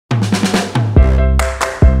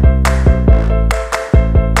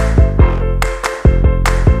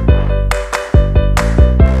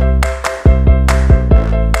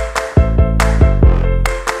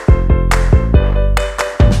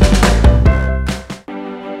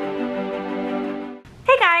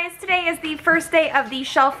the first day of the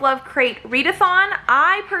Shelflove Crate Readathon.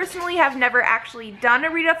 I personally have never actually done a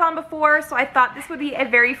readathon before, so I thought this would be a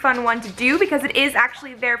very fun one to do because it is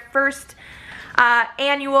actually their first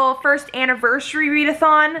anniversary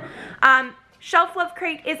readathon. Shelflove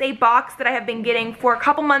Crate is a box that I have been getting for a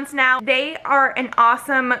couple months now. They are an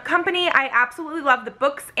awesome company. I absolutely love the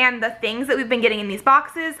books and the things that we've been getting in these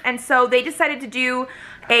boxes, and so they decided to do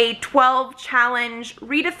a 12 challenge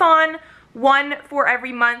readathon, one for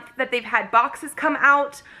every month that they've had boxes come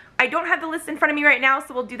out. I don't have the list in front of me right now,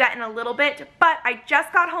 so we'll do that in a little bit, but I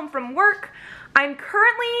just got home from work. I'm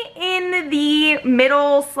currently in the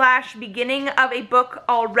middle/beginning of a book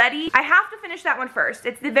already. I have to finish that one first.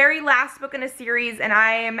 It's the very last book in a series, and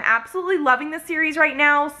I am absolutely loving the series right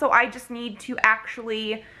now, so I just need to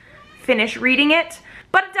actually finish reading it.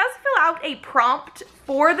 But it does fill out a prompt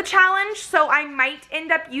for the challenge, so I might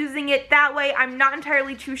end up using it that way. I'm not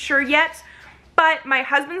entirely too sure yet. But my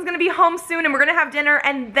husband's gonna be home soon and we're gonna have dinner,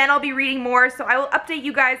 and then I'll be reading more, so I will update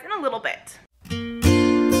you guys in a little bit.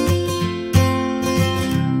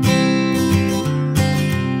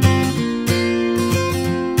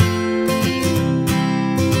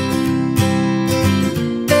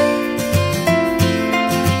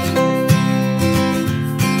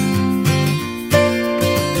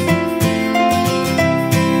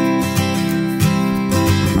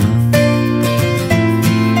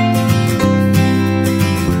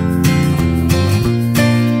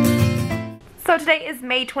 So today is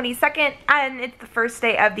May 22nd, and it's the first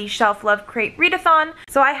day of the Shelflove Crate Readathon.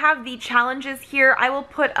 So I have the challenges here. I will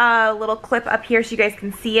put a little clip up here so you guys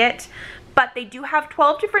can see it. But they do have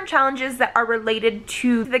 12 different challenges that are related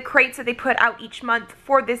to the crates that they put out each month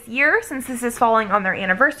for this year, since this is falling on their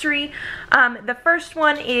anniversary. The first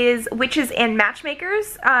one is Witches and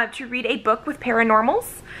Matchmakers, to read a book with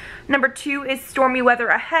paranormals. Number 2 is Stormy Weather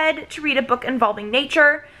Ahead, to read a book involving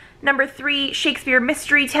nature. Number 3, Shakespeare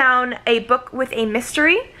Mystery Town, a book with a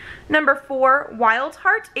mystery. Number 4, Wild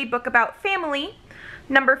Heart, a book about family.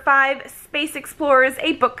 Number 5, Space Explorers,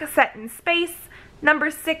 a book set in space.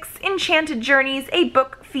 Number 6, Enchanted Journeys, a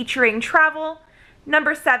book featuring travel.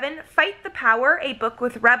 Number 7, Fight the Power, a book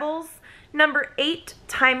with rebels. Number 8,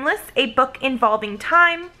 Timeless, a book involving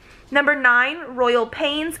time. Number 9, Royal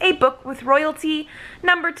Pains, a book with royalty.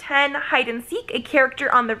 Number 10, Hide and Seek, a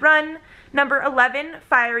character on the run. Number 11,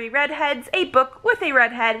 Fiery Redheads, a book with a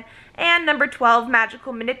redhead. And number 12,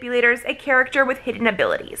 Magical Manipulators, a character with hidden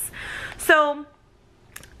abilities. So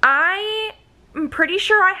I'm pretty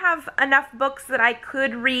sure I have enough books that I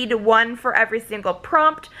could read one for every single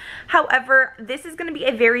prompt. However, this is going to be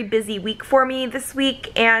a very busy week for me this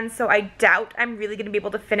week, and so I doubt I'm really going to be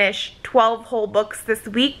able to finish 12 whole books this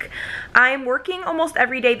week. I'm working almost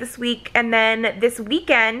every day this week, and then this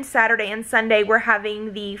weekend, Saturday and Sunday, we're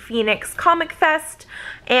having the Phoenix Comic Fest,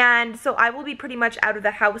 and so I will be pretty much out of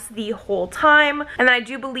the house the whole time. And then I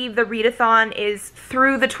do believe the readathon is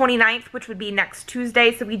through the 29th, which would be next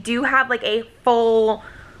Tuesday, so we do have like a full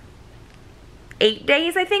 8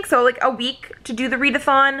 days, I think, so like a week to do the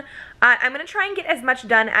readathon. I'm going to try and get as much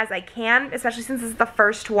done as I can, especially since this is the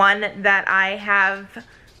first one that I have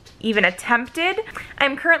even attempted.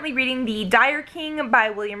 I'm currently reading The Dire King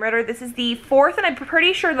by William Ritter. This is the 4th and I'm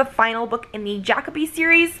pretty sure the final book in the Jacoby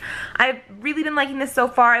series. I've really been liking this so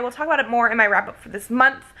far. I will talk about it more in my wrap up for this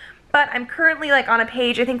month. But I'm currently like on a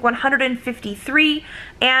page, I think 153,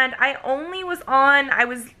 and I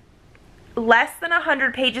was less than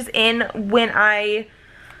 100 pages in when I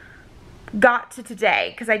got to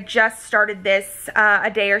today, because I just started this a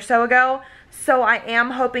day or so ago. So I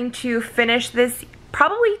am hoping to finish this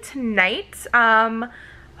probably tonight,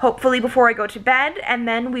 hopefully before I go to bed, and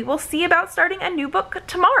then we will see about starting a new book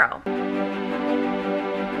tomorrow.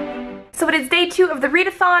 So it is day 2 of the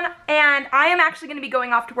readathon, and I am actually going to be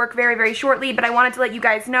going off to work very, very shortly, but I wanted to let you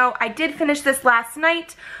guys know I did finish this last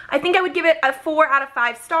night. I think I would give it a 4 out of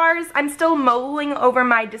 5 stars. I'm still mulling over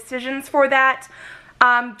my decisions for that,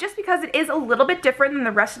 just because it is a little bit different than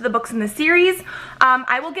the rest of the books in the series.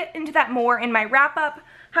 I will get into that more in my wrap-up.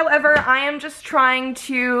 However, I am just trying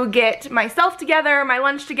to get myself together, my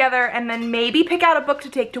lunch together, and then maybe pick out a book to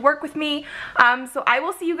take to work with me. So I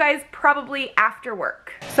will see you guys probably after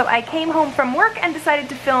work. So I came home from work and decided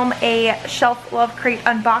to film a Shelflove Crate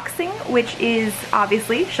unboxing, which is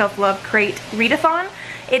obviously Shelflove Crate Readathon.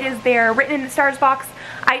 It is their Written in the Stars box.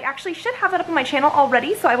 I actually should have that up on my channel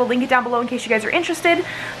already, so I will link it down below in case you guys are interested.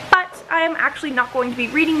 But I am actually not going to be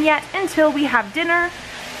reading yet until we have dinner.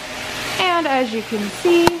 And as you can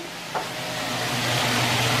see,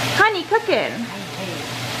 honey cooking.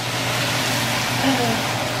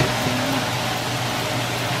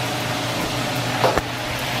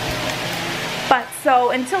 But so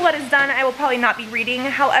so until that is done, I will probably not be reading.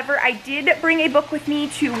 However, I did bring a book with me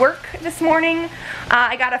to work this morning.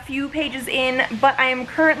 I got a few pages in, but I am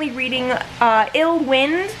currently reading Ill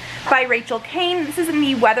Wind by Rachel Kane. This is in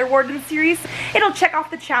the Weather Warden series. It'll check off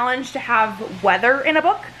the challenge to have weather in a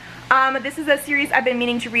book. This is a series I've been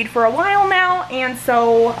meaning to read for a while now, and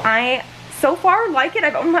so I so far like it.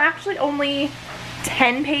 I'm actually only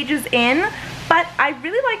 10 pages in, but I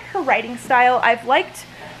really like her writing style. I've liked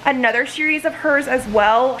another series of hers as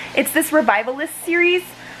well. It's this Revivalist series.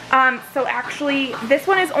 So actually this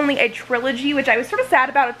one is only a trilogy, which I was sort of sad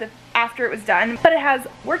about after it was done, but it has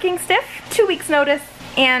Working Stiff, 2 Weeks Notice,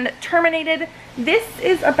 and Terminated. This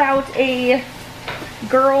is about a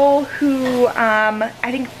girl who I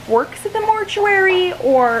think works at the mortuary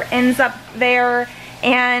or ends up there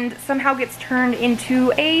and somehow gets turned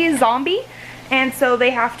into a zombie, and so they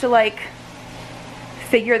have to like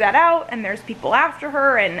figure that out, and there's people after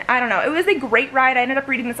her, and I don't know. It was a great ride. I ended up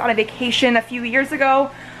reading this on a vacation a few years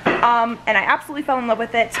ago, and I absolutely fell in love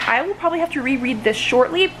with it. I will probably have to reread this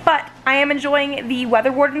shortly, but I am enjoying the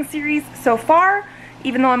Weather Warden series so far,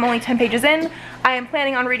 even though I'm only 10 pages in. I am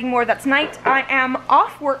planning on reading more of that tonight. I am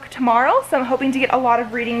off work tomorrow, so I'm hoping to get a lot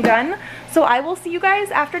of reading done, so I will see you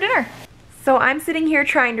guys after dinner. So I'm sitting here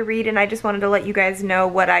trying to read, and I just wanted to let you guys know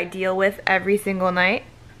what I deal with every single night.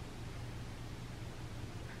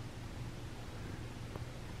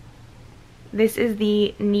 This is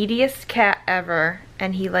the neediest cat ever,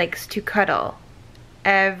 and he likes to cuddle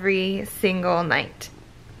every single night.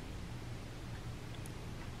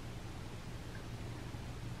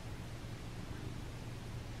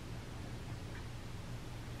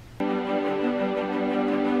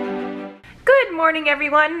 Good morning,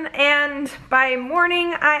 everyone, and by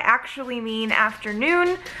morning I actually mean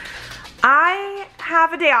afternoon. I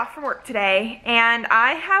have a day off from work today, and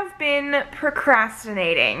I have been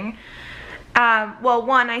procrastinating. Well,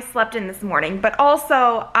 one, I slept in this morning, but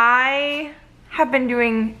also I have been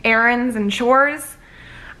doing errands and chores.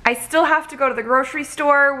 I still have to go to the grocery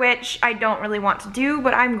store, which I don't really want to do,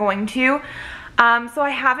 but I'm going to. So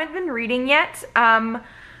I haven't been reading yet,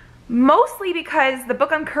 mostly because the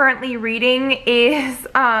book I'm currently reading is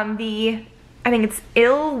I think it's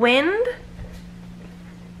Ill Wind.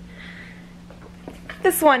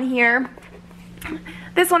 This one here.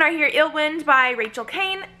 This one right here, Ill Wind by Rachel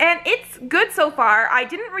Kane, and it's good so far. I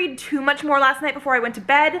didn't read too much more last night before I went to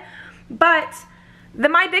bed, but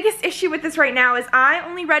my biggest issue with this right now is I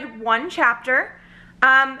only read one chapter,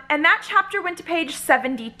 and that chapter went to page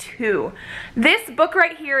 72. This book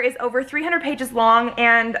right here is over 300 pages long,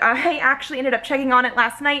 and I actually ended up checking on it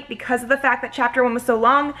last night because of the fact that chapter 1 was so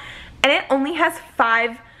long, and it only has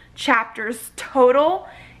 5 chapters total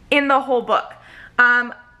in the whole book.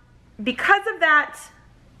 Because of that,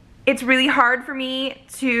 it's really hard for me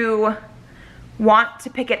to want to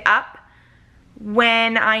pick it up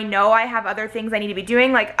when I know I have other things I need to be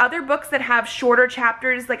doing. Like other books that have shorter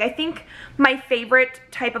chapters, like I think my favorite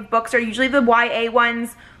type of books are usually the YA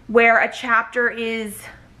ones where a chapter is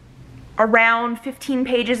around 15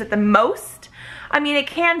 pages at the most. I mean, it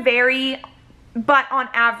can vary, but on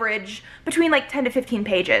average between like 10 to 15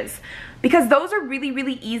 pages, because those are really,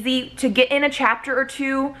 really easy to get in a chapter or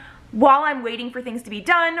two while I'm waiting for things to be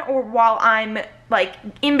done, or while I'm like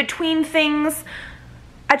in between things.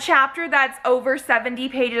 A chapter that's over 70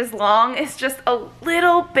 pages long is just a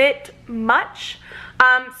little bit much.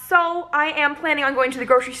 So I am planning on going to the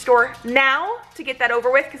grocery store now to get that over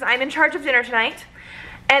with, because I'm in charge of dinner tonight.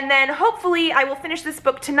 And then hopefully I will finish this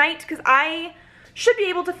book tonight, because I should be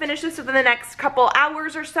able to finish this within the next couple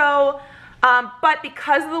hours or so. But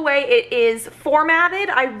because of the way it is formatted,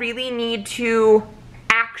 I really need to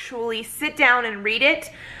actually sit down and read it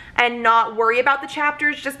and not worry about the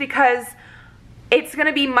chapters, just because it's going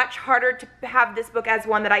to be much harder to have this book as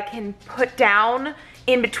one that I can put down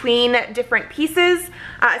in between different pieces,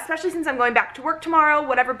 especially since I'm going back to work tomorrow.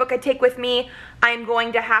 Whatever book I take with me, I'm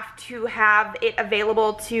going to have it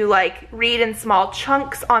available to like read in small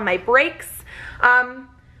chunks on my breaks.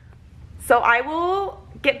 So I will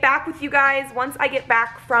get back with you guys once I get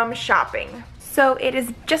back from shopping. So it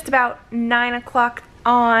is just about 9 o'clock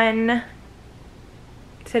on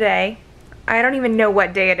today. I don't even know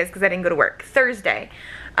what day it is because I didn't go to work. Thursday.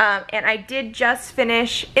 And I did just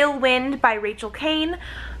finish Ill Wind by Rachel Kane.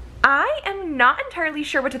 I am not entirely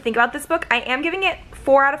sure what to think about this book. I am giving it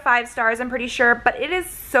 4 out of 5 stars, I'm pretty sure, but it is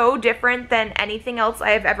so different than anything else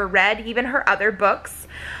I have ever read, even her other books.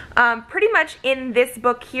 Pretty much in this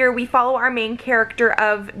book here, we follow our main character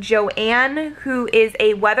of Joanne, who is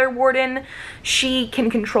a weather warden. She can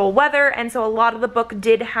control weather, and so a lot of the book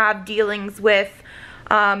did have dealings with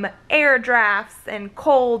air drafts and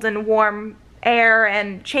cold and warm air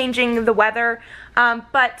and changing the weather,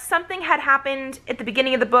 but something had happened at the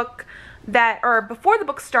beginning of the book or before the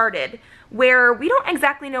book started, where we don't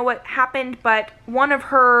exactly know what happened, but one of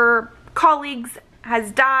her colleagues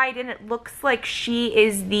has died, and it looks like she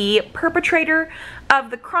is the perpetrator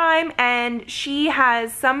of the crime, and she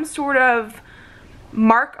has some sort of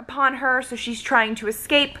mark upon her, so she's trying to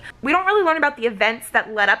escape. We don't really learn about the events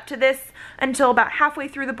that led up to this until about halfway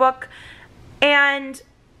through the book, and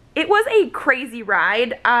it was a crazy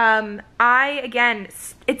ride. Again,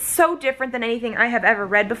 it's so different than anything I have ever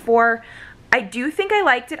read before. I do think I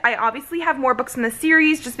liked it. I obviously have more books in the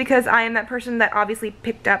series just because I am that person that obviously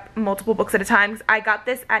picked up multiple books at a time. I got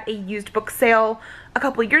this at a used book sale a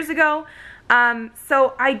couple years ago.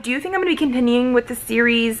 So I do think I'm going to be continuing with the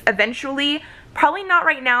series eventually. Probably not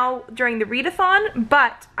right now during the readathon,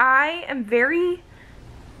 but I am very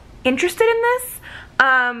interested in this.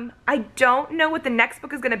 I don't know what the next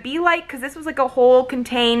book is going to be like, because this was like a whole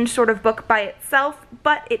contained sort of book by itself,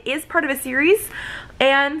 but it is part of a series,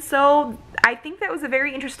 and so I think that was a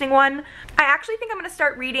very interesting one. I actually think I'm going to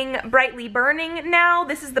start reading Brightly Burning now.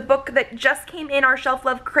 This is the book that just came in our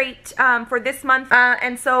Shelflove crate for this month,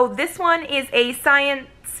 and so this one is a science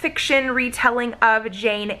fiction retelling of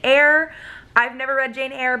Jane Eyre. I've never read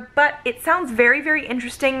Jane Eyre, but it sounds very, very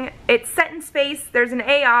interesting. It's set in space, there's an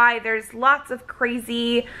AI, there's lots of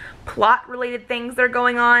crazy plot-related things that are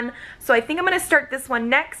going on. So I think I'm going to start this one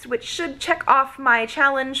next, which should check off my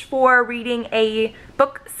challenge for reading a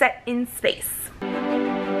book set in space. Hey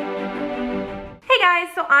guys,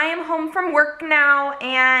 so I am home from work now,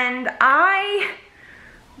 and I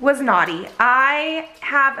was naughty. I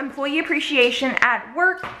have employee appreciation at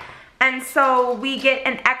work, and so we get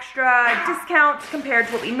an extra discount compared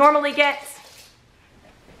to what we normally get.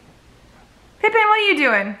 Pippin, what are you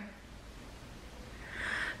doing?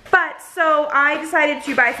 But so I decided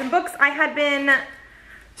to buy some books. I had been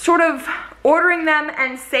sort of ordering them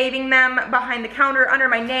and saving them behind the counter under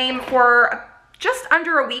my name for just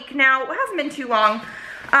under a week now. It hasn't been too long.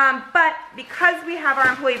 But because we have our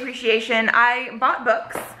employee appreciation, I bought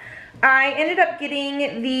books. I ended up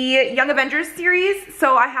getting the Young Avengers series,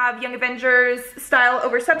 so I have Young Avengers Style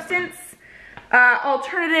Over Substance,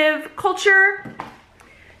 Alternative Culture,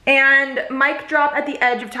 and Mic Drop at the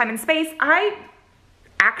Edge of Time and Space. I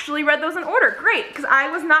actually read those in order. Great, because I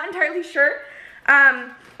was not entirely sure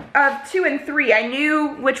of 2 and 3. I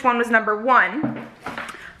knew which one was number 1.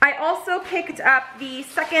 I also picked up the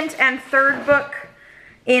 2nd and 3rd book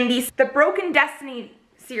in the Broken Destiny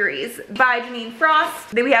series by Janine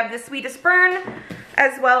Frost. Then we have The Sweetest Burn,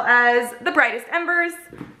 as well as The Brightest Embers.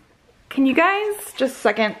 Can you guys just a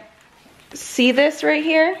second see this right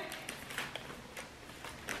here?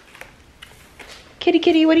 Kitty,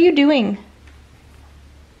 kitty, what are you doing?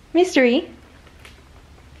 Mystery.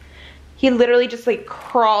 He literally just like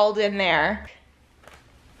crawled in there.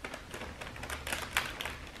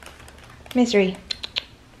 Mystery.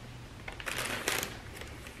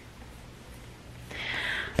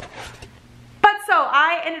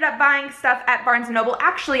 I ended up buying stuff at Barnes & Noble.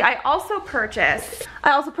 Actually, I also purchased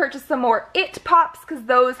some more It Pops, because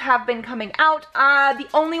those have been coming out. The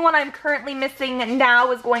only one I'm currently missing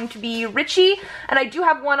now is going to be Richie, and I do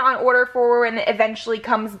have one on order for when it eventually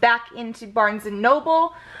comes back into Barnes &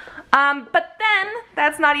 Noble. But then,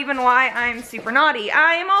 that's not even why I'm super naughty.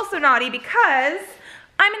 I am also naughty because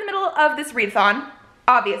I'm in the middle of this readathon,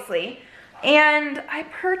 obviously. And I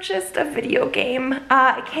purchased a video game.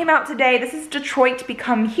 It came out today. This is Detroit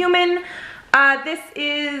Become Human. This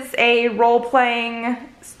is a role-playing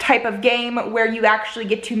type of game where you actually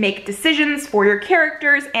get to make decisions for your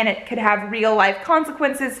characters, and it could have real-life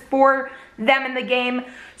consequences for them in the game.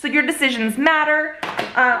 So your decisions matter.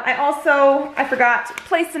 I forgot,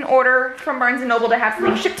 placed an order from Barnes & Noble to have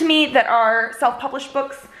something shipped to me that are self-published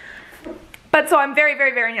books. But so I'm very,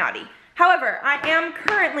 very, very naughty. However, I am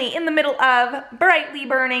currently in the middle of Brightly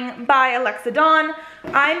Burning by Alexa Dawn.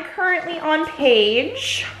 I'm currently on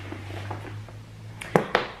page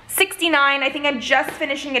 69. I think I'm just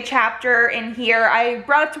finishing a chapter in here. I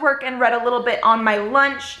brought it to work and read a little bit on my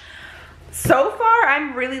lunch. So far,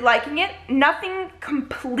 I'm really liking it. Nothing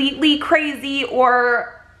completely crazy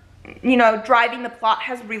or, you know, driving the plot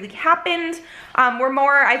has really happened. We're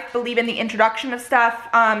more, I believe, in the introduction of stuff.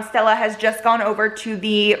 Stella has just gone over to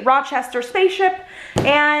the Rochester spaceship,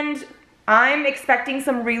 and I'm expecting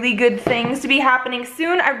some really good things to be happening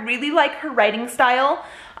soon. I really like her writing style.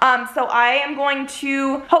 So I am going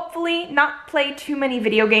to hopefully not play too many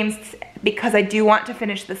video games because I do want to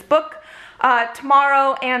finish this book.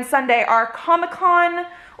 Tomorrow and Sunday are Comic-Con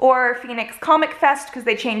or Phoenix Comic Fest because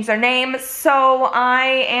they changed their name. So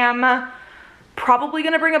I am probably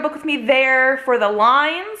gonna bring a book with me there for the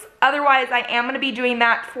lines. Otherwise, I am gonna be doing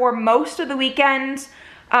that for most of the weekend.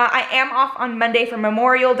 I am off on Monday for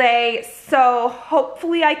Memorial Day, so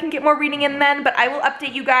hopefully I can get more reading in then, but I will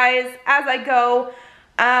update you guys as I go.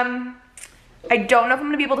 I don't know if I'm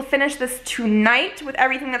gonna be able to finish this tonight with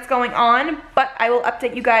everything that's going on, but I will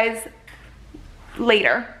update you guys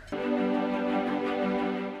later.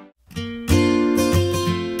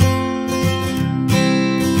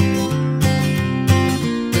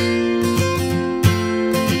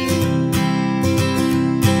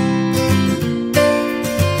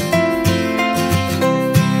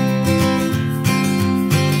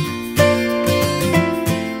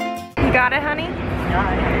 Got it, honey?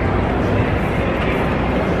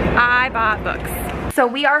 I bought books. So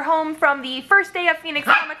we are home from the first day of Phoenix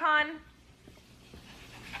Comic Con.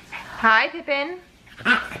 Hi, Pippin.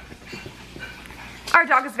 Our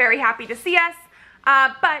dog is very happy to see us,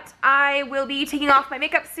 but I will be taking off my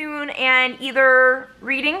makeup soon and either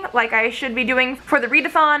reading, like I should be doing for the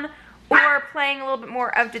Readathon, or playing a little bit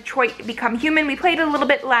more of Detroit Become Human. We played a little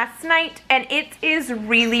bit last night, and it is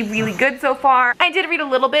really, really good so far. I did read a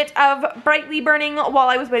little bit of Brightly Burning while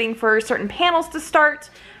I was waiting for certain panels to start.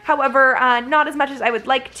 However, not as much as I would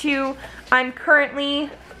like to. I'm currently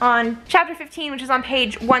on chapter 15, which is on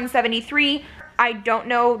page 173. I don't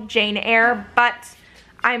know Jane Eyre, but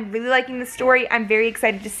I'm really liking the story. I'm very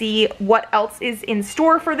excited to see what else is in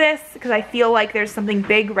store for this, because I feel like there's something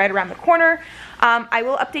big right around the corner. I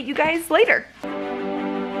will update you guys later.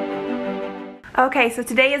 Okay, so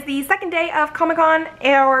today is the second day of Comic-Con,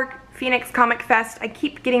 or Phoenix Comic Fest. I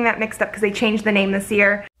keep getting that mixed up because they changed the name this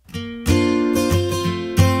year.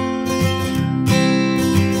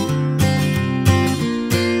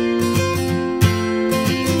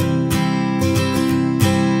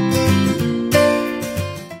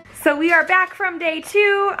 So we are back from day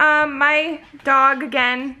 2. My dog,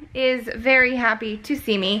 again, is very happy to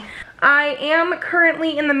see me. I am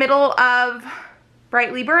currently in the middle of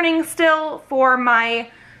Brightly Burning still for my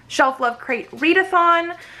Shelflove Crate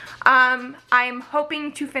Readathon. I'm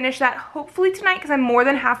hoping to finish that hopefully tonight because I'm more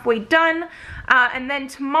than halfway done. And then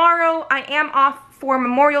tomorrow I am off for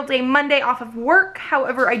Memorial Day Monday off of work.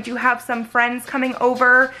 However, I do have some friends coming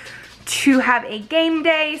over to have a game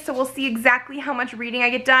day, so we'll see exactly how much reading I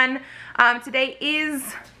get done. Today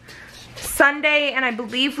is Sunday, and I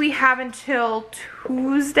believe we have until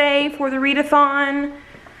Tuesday for the Readathon.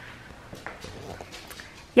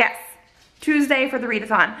 Yes, Tuesday for the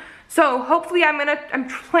Readathon. So hopefully I'm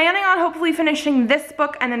planning on hopefully finishing this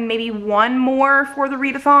book and then maybe one more for the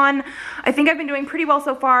Readathon. I think I've been doing pretty well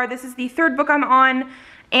so far. This is the 3rd book I'm on,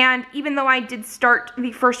 and even though I did start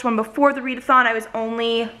the first one before the Readathon, I was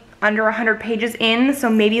only under 100 pages in, so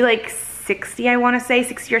maybe like 60, I want to say,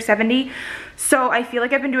 60 or 70. So I feel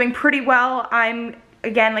like I've been doing pretty well. I'm,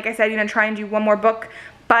 again, like I said, gonna try and do one more book,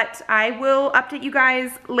 but I will update you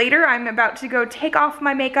guys later. I'm about to go take off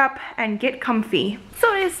my makeup and get comfy.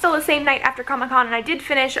 So it is still the same night after Comic-Con, and I did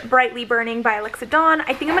finish Brightly Burning by Alexa Dawn.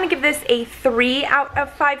 I think I'm gonna give this a 3 out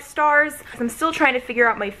of 5 stars. I'm still trying to figure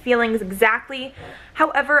out my feelings exactly.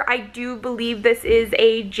 However, I do believe this is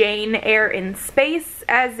a Jane Eyre in space,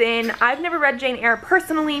 as in, I've never read Jane Eyre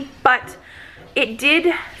personally, but it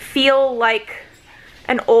did feel like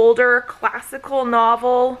an older classical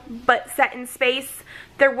novel, but set in space.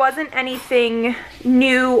 There wasn't anything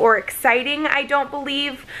new or exciting, I don't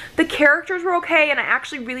believe. The characters were okay, and I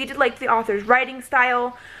actually really did like the author's writing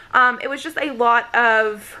style. It was just a lot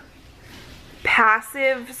of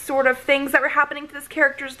passive sort of things that were happening to this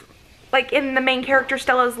character's, like in the main character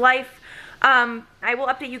Stella's life. I will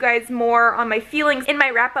update you guys more on my feelings in my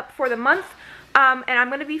wrap up for the month. And I'm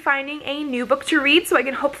going to be finding a new book to read so I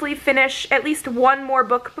can hopefully finish at least one more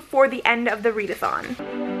book before the end of the Readathon.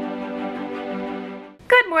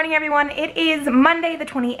 Good morning, everyone. It is Monday the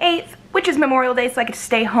 28th, which is Memorial Day, so I get to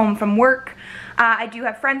stay home from work. I do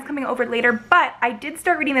have friends coming over later, but I did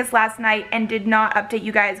start reading this last night and did not update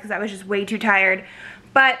you guys because I was just way too tired.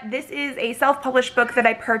 But this is a self-published book that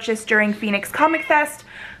I purchased during Phoenix Comic Fest.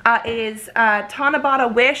 It is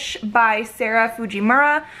Tanabata Wish by Sarah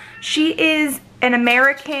Fujimura. She is an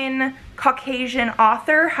American Caucasian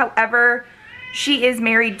author. However, she is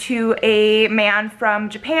married to a man from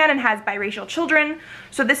Japan and has biracial children.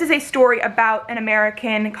 So this is a story about an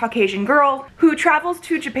American Caucasian girl who travels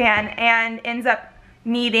to Japan and ends up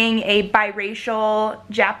meeting a biracial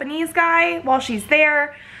Japanese guy while she's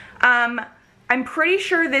there. I'm pretty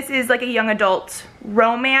sure this is like a young adult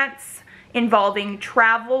romance involving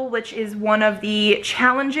travel, which is one of the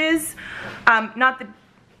challenges. Not the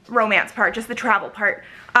romance part, just the travel part.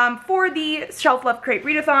 For the Shelflove Crate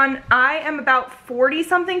Readathon, I am about 40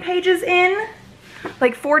 something pages in,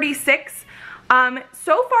 like 46.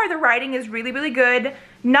 So far the writing is really, really good.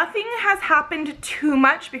 Nothing has happened too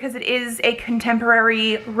much because it is a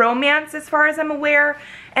contemporary romance as far as I'm aware,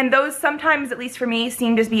 and those sometimes, at least for me,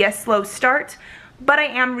 seem to be a slow start, but I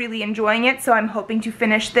am really enjoying it, so I'm hoping to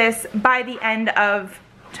finish this by the end of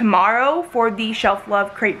tomorrow for the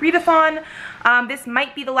Shelflove Crate Readathon. This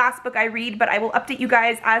might be the last book I read, but I will update you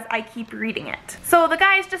guys as I keep reading it. So the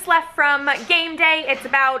guys just left from game day. It's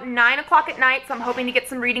about 9 o'clock at night, so I'm hoping to get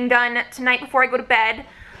some reading done tonight before I go to bed.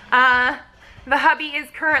 The hubby is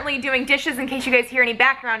currently doing dishes in case you guys hear any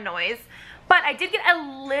background noise. But I did get a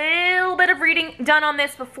little bit of reading done on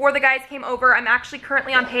this before the guys came over. I'm actually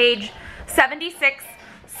currently on page 76,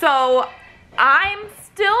 so I'm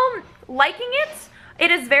still liking it.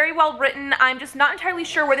 It is very well written. I'm just not entirely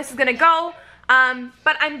sure where this is gonna go,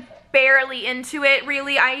 but I'm barely into it,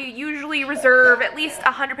 really. I usually reserve at least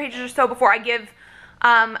 100 pages or so before I give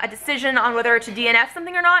a decision on whether to DNF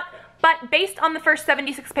something or not. But based on the first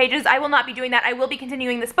 76 pages, I will not be doing that. I will be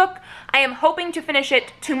continuing this book. I am hoping to finish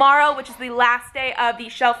it tomorrow, which is the last day of the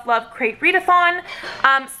Shelflove Crate Readathon,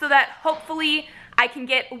 so that hopefully I can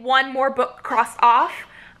get one more book crossed off.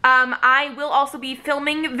 I will also be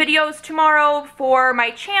filming videos tomorrow for my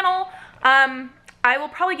channel. I will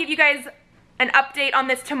probably give you guys an update on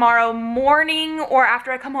this tomorrow morning or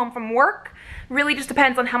after I come home from work. Really just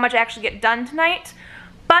depends on how much I actually get done tonight.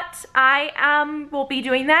 But I will be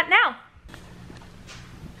doing that now.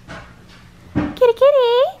 Kitty,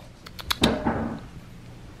 kitty.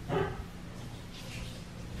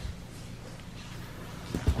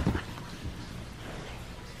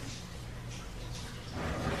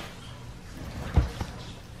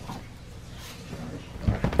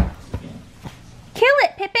 Kill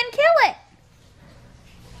it, Pippin, kill it.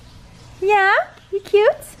 Yeah, you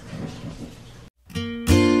cute?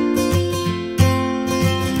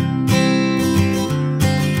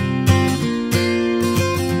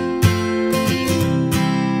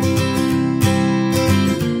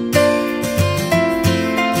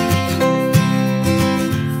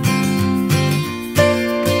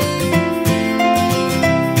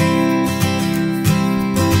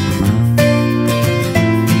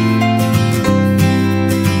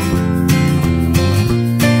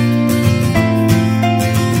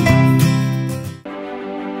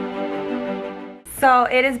 So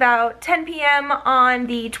it is about 10 p.m. on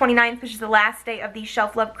the 29th, which is the last day of the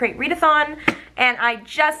Shelflove Crate Readathon, and I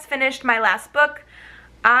just finished my last book.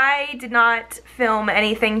 I did not film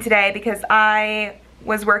anything today because I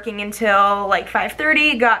was working until like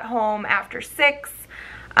 5:30, got home after 6,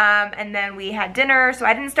 and then we had dinner, so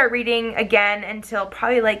I didn't start reading again until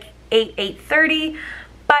probably like 8:30.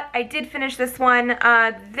 But I did finish this one.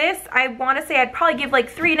 This, I want to say I'd probably give like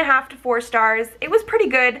 3.5 to 4 stars. It was pretty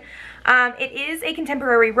good. It is a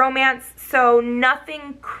contemporary romance, so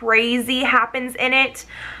nothing crazy happens in it.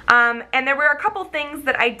 And there were a couple things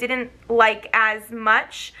that I didn't like as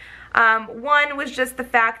much. One was just the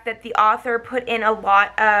fact that the author put in a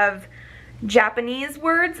lot of Japanese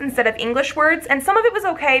words instead of English words, and some of it was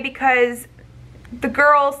okay because the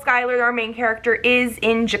girl, Skylar, our main character, is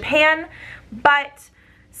in Japan, but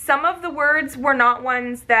some of the words were not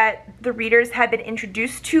ones that the readers had been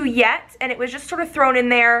introduced to yet, and it was just sort of thrown in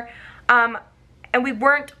there, and we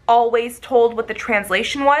weren't always told what the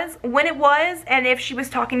translation was. When it was, and if she was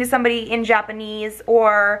talking to somebody in Japanese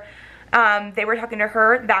or they were talking to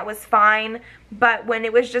her, that was fine, but when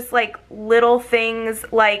it was just like little things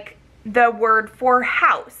like the word for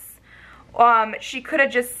house, she could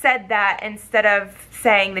have just said that instead of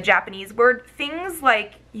saying the Japanese word. Things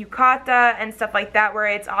like yukata and stuff like that, where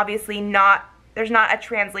it's obviously not, there's not a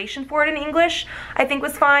translation for it in English, I think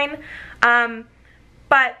was fine.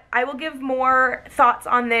 But I will give more thoughts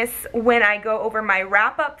on this when I go over my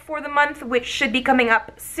wrap-up for the month, which should be coming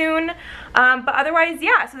up soon. But otherwise,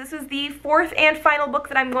 yeah, so this is the 4th and final book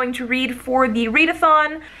that I'm going to read for the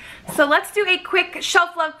readathon. So let's do a quick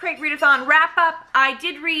Shelflove Crate Readathon wrap-up. I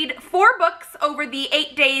did read 4 books over the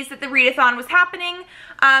 8 days that the readathon was happening.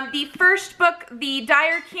 The first book, The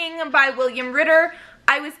Dire King by William Ritter.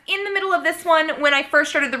 I was in the middle of this one when I first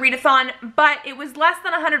started the readathon, but it was less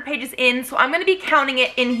than 100 pages in, so I'm going to be counting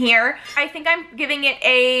it in here. I think I'm giving it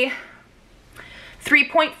a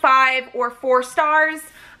 3.5 or 4 stars.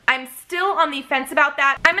 I'm still on the fence about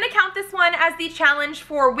that. I'm going to count this one as the challenge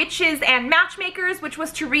for witches and matchmakers, which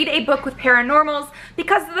was to read a book with paranormals,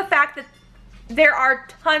 because of the fact that there are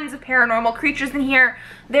tons of paranormal creatures in here.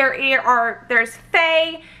 There's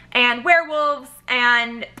fae and werewolves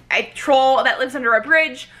and a troll that lives under a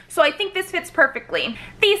bridge. so I think this fits perfectly.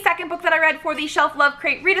 The second book that I read for the Shelflove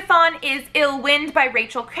Crate Readathon is Ill Wind by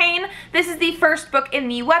Rachel Kane. This is the first book in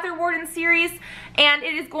the Weather Warden series, and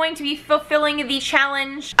it is going to be fulfilling the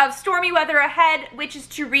challenge of stormy weather ahead, which is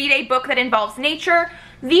to read a book that involves nature.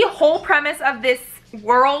 The whole premise of this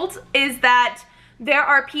world is that there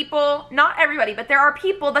are people, not everybody, but there are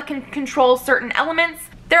people that can control certain elements.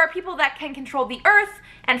 There are people that can control the earth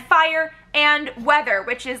and fire and weather,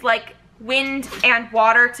 which is like wind and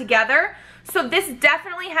water together. So this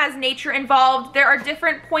definitely has nature involved. There are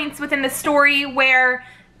different points within the story where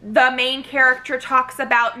the main character talks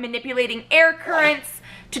about manipulating air currents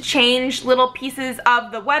to change little pieces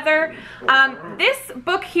of the weather. This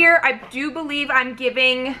book here, I do believe I'm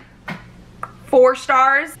giving 4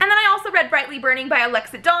 stars. And then I also read Brightly Burning by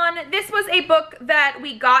Alexa Dawn. This was a book that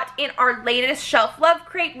we got in our latest Shelflove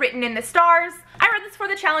Crate, Written in the Stars. I read this for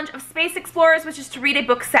the challenge of Space Explorers, which is to read a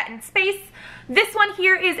book set in space. This one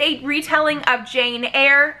here is a retelling of Jane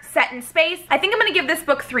Eyre set in space. I think I'm gonna give this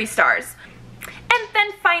book 3 stars. And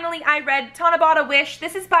then finally I read Tanabata Wish.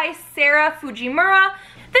 This is by Sarah Fujimura.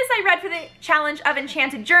 This I read for the challenge of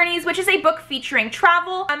Enchanted Journeys, which is a book featuring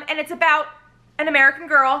travel, and it's about an American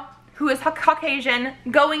girl who is Caucasian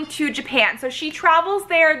going to Japan. So she travels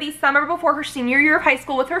there the summer before her senior year of high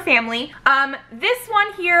school with her family. This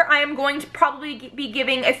one here I am going to probably be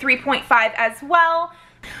giving a 3.5 as well.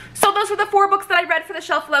 So those were the 4 books that I read for the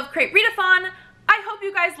Shelflove Crate Readathon. I hope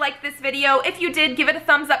you guys liked this video. If you did, give it a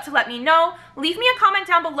thumbs up to let me know. Leave me a comment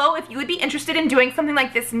down below if you would be interested in doing something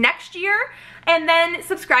like this next year. And then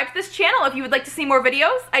subscribe to this channel if you would like to see more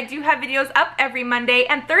videos. I do have videos up every Monday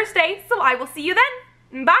and Thursday, so I will see you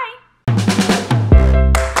then. Bye!